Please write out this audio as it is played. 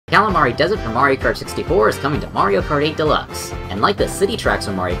Kalimari Desert from Mario Kart 64 is coming to Mario Kart 8 Deluxe, and like the city tracks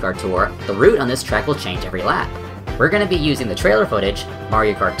from Mario Kart Tour, the route on this track will change every lap. We're going to be using the trailer footage,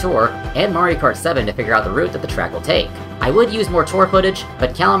 Mario Kart Tour, and Mario Kart 7 to figure out the route that the track will take. I would use more tour footage,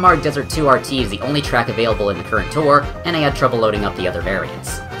 but Kalimari Desert 2 RT is the only track available in the current tour, and I had trouble loading up the other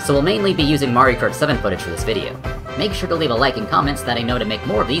variants. So we'll mainly be using Mario Kart 7 footage for this video. Make sure to leave a like and comment so that I know to make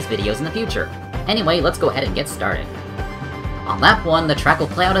more of these videos in the future. Anyway, let's go ahead and get started. On lap 1, the track will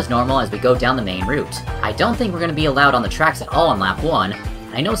play out as normal as we go down the main route. I don't think we're going to be allowed on the tracks at all on lap 1.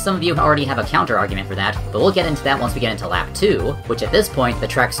 I know some of you already have a counter-argument for that, but we'll get into that once we get into lap 2, which at this point, the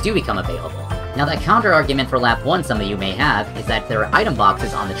tracks do become available. Now that counter-argument for lap 1 some of you may have is that there are item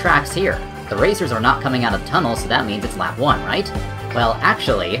boxes on the tracks here. The racers are not coming out of the tunnel, so that means it's lap 1, right? Well,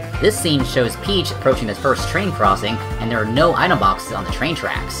 actually, this scene shows Peach approaching the first train crossing, and there are no item boxes on the train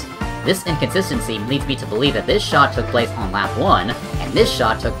tracks. This inconsistency leads me to believe that this shot took place on lap 1, and this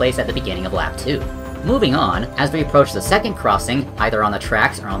shot took place at the beginning of lap 2. Moving on, as we approach the second crossing, either on the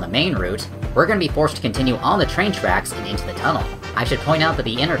tracks or on the main route, we're going to be forced to continue on the train tracks and into the tunnel. I should point out that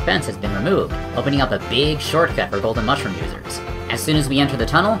the inner fence has been removed, opening up a big shortcut for Golden Mushroom users. As soon as we enter the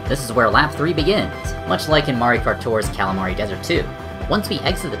tunnel, this is where lap 3 begins, much like in Mario Kart Tour's Kalimari Desert 2. Once we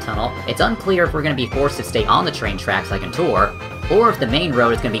exit the tunnel, it's unclear if we're going to be forced to stay on the train tracks like in Tour, or if the main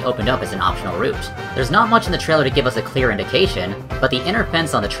road is going to be opened up as an optional route. There's not much in the trailer to give us a clear indication, but the inner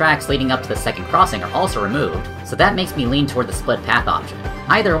fence on the tracks leading up to the second crossing are also removed, so that makes me lean toward the split path option.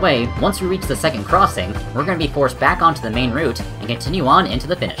 Either way, once we reach the second crossing, we're going to be forced back onto the main route and continue on into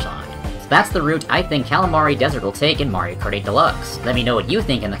the finish line. So that's the route I think Kalimari Desert will take in Mario Kart 8 Deluxe. Let me know what you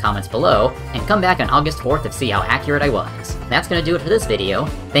think in the comments below, and come back on August 4th to see how accurate I was. That's gonna do it for this video.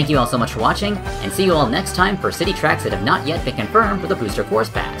 Thank you all so much for watching, and see you all next time for city tracks that have not yet been confirmed with a booster course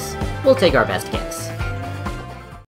pass. We'll take our best guess.